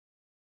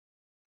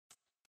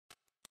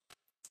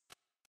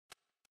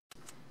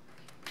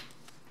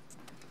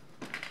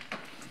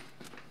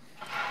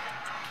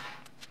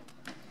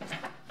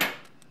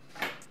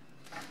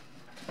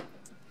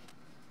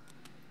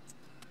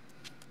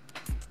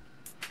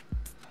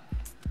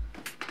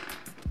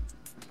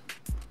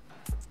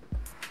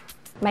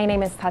My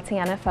name is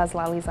Tatyana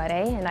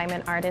Fazlalizadeh, and I'm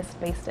an artist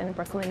based in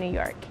Brooklyn, New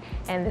York.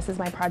 And this is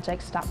my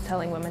project, Stop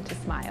Telling Women to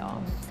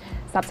Smile.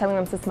 Stop Telling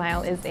Women to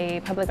Smile is a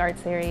public art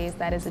series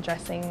that is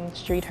addressing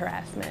street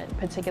harassment,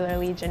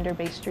 particularly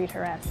gender-based street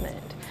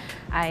harassment.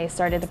 I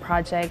started the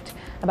project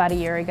about a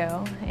year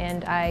ago,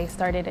 and I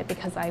started it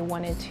because I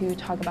wanted to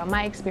talk about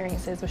my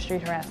experiences with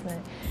street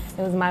harassment.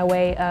 It was my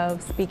way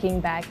of speaking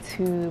back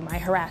to my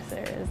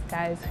harassers,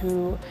 guys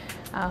who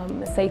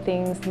say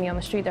things to me on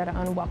the street that are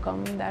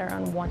unwelcome, that are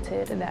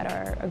unwanted, that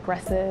are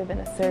aggressive and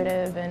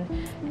assertive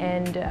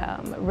and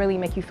really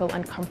make you feel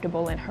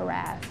uncomfortable and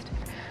harassed.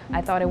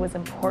 I thought it was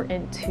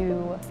important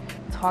to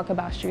talk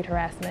about street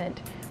harassment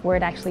where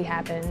it actually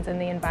happens in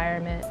the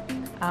environment.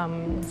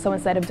 So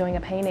instead of doing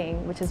a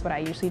painting, which is what I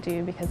usually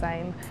do because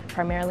I'm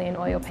primarily an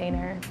oil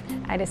painter,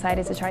 I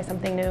decided to try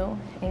something new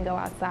and go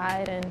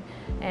outside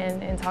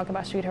and talk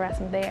about street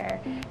harassment there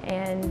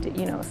and,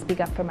 you know, speak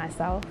up for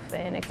myself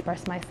and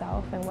express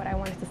myself and what I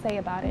wanted to say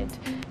about it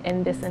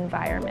in this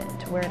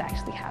environment where it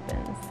actually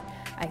happens.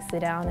 I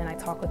sit down and I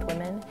talk with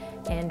women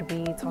and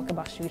we talk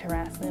about street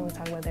harassment, we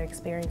talk about their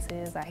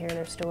experiences, I hear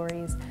their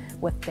stories,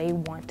 what they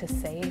want to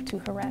say to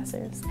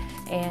harassers,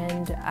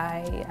 and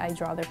I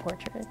draw their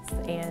portraits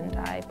and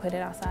I put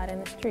it outside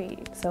in the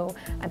street. So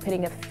I'm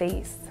putting a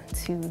face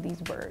to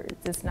these words.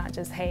 It's not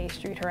just, hey,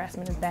 street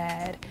harassment is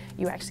bad.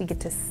 You actually get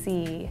to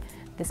see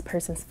this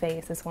person's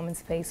face, this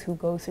woman's face who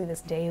goes through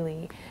this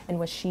daily and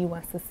what she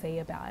wants to say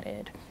about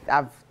it.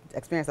 I've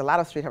experienced a lot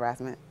of street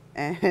harassment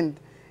and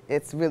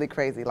it's really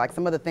crazy. Like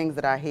some of the things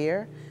that I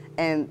hear,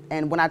 and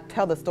when I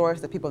tell the stories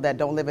to people that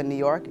don't live in New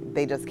York,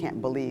 they just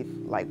can't believe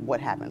like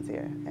what happens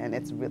here, and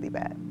it's really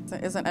bad.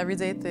 It's an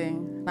everyday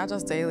thing, not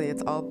just daily,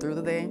 it's all through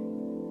the day,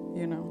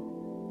 you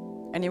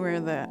know. Anywhere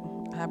that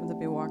I happen to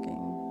be walking.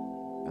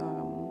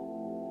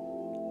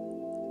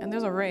 And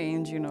there's a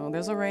range, you know.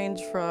 There's a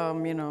range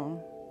from, you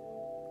know,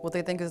 what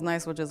they think is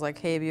nice, which is like,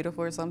 hey,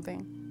 beautiful or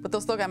something. But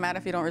they'll still get mad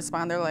if you don't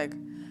respond. They're like,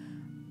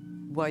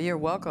 well, you're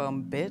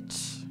welcome,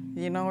 bitch.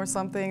 You know, or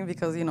something,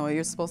 because, you know,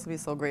 you're supposed to be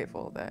so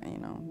grateful that, you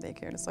know, they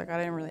cared. It's like, I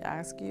didn't really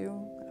ask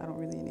you. I don't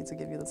really need to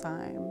give you the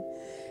time.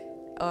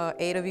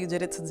 8 of you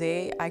did it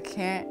today. I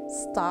can't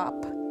stop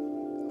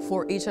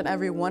for each and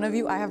every one of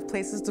you. I have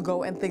places to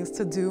go and things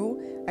to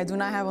do. I do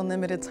not have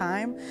unlimited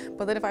time.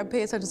 But then if I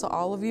pay attention to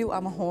all of you,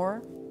 I'm a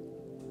whore.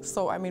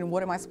 So, I mean,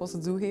 what am I supposed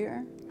to do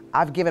here?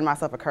 I've given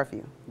myself a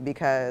curfew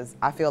because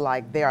I feel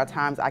like there are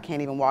times I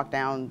can't even walk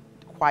down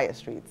quiet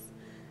streets.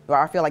 Or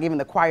I feel like even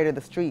the quieter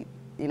the street,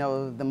 you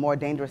know, the more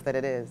dangerous that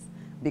it is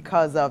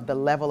because of the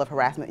level of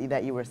harassment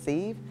that you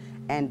receive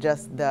and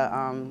just the,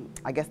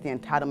 I guess the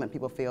entitlement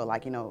people feel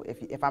like, you know,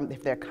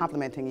 if they're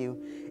complimenting you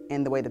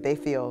in the way that they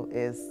feel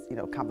is, you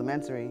know,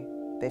 complimentary,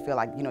 they feel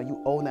like, you know, you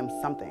owe them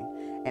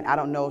something. And I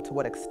don't know to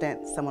what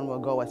extent someone will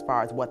go as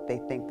far as what they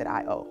think that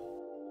I owe.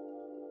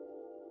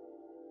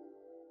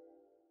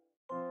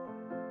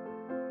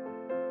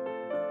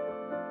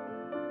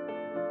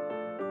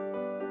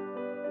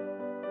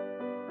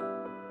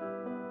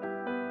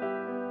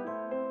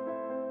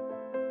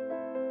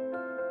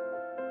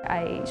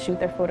 I shoot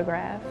their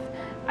photograph,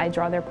 I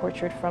draw their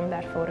portrait from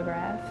that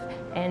photograph,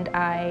 and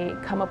I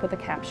come up with a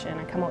caption,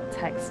 I come up with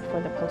text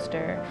for the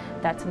poster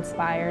that's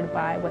inspired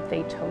by what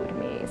they told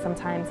me.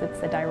 Sometimes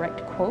it's a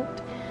direct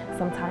quote,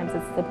 sometimes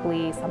it's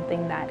simply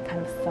something that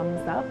kind of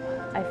sums up,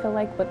 I feel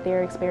like, what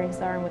their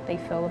experiences are and what they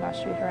feel about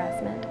street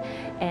harassment,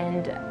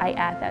 and I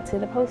add that to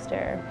the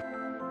poster.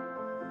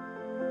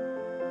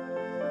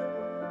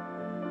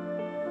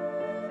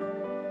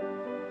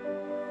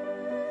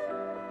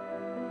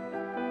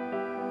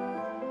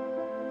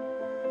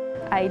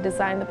 I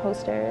design the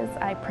posters,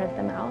 I print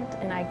them out,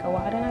 and I go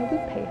out and I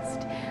wheat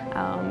paste.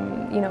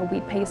 You know,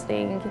 wheat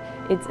pasting,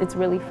 it's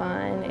really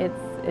fun.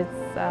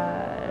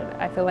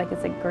 I feel like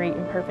it's a great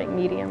and perfect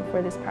medium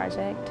for this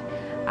project.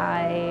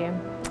 I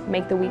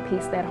make the wheat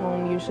paste at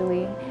home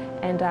usually,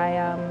 and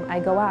I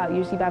go out,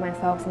 usually by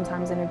myself,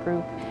 sometimes in a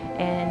group,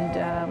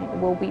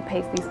 and we'll wheat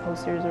paste these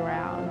posters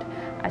around.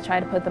 I try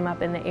to put them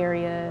up in the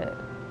area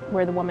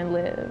where the woman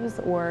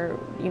lives, or,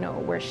 you know,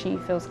 where she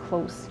feels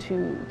close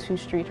to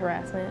street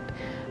harassment,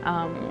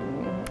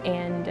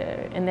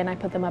 and then I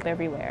put them up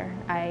everywhere.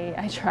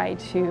 I try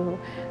to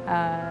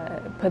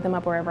put them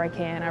up wherever I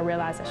can. I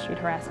realize that street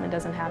harassment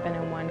doesn't happen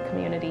in one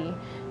community,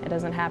 it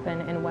doesn't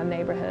happen in one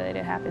neighborhood,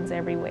 it happens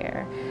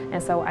everywhere,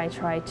 and so I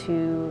try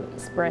to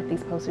spread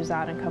these posters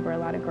out and cover a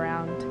lot of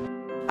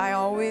ground. I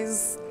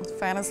always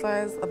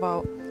fantasize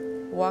about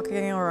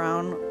walking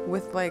around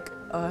with like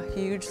a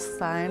huge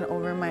sign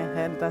over my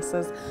head that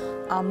says,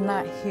 I'm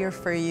not here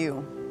for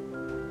you.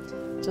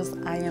 Just,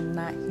 I am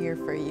not here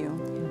for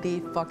you.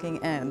 The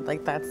fucking end.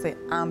 Like, that's it.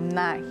 I'm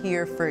not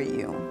here for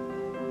you.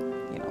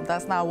 You know,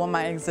 that's not what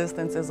my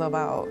existence is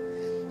about.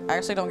 I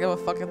actually don't give a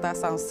fuck if that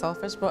sounds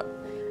selfish, but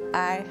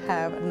I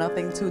have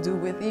nothing to do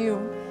with you,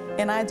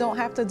 and I don't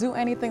have to do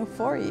anything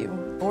for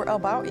you or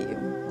about you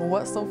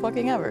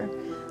whatsoever.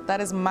 That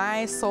is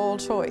my sole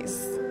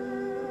choice,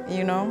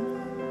 you know?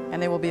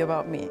 And it will be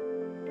about me.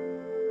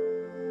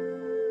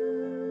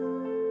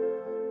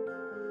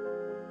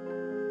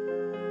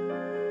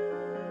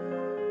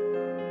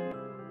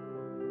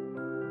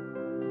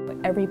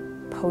 every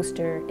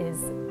poster is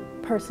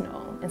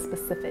personal and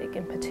specific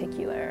and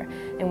particular,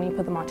 and when you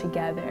put them all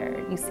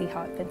together, you see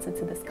how it fits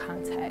into this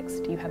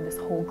context. You have this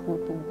whole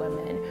group of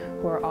women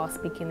who are all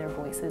speaking their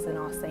voices and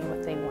all saying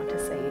what they want to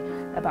say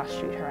about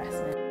street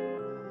harassment.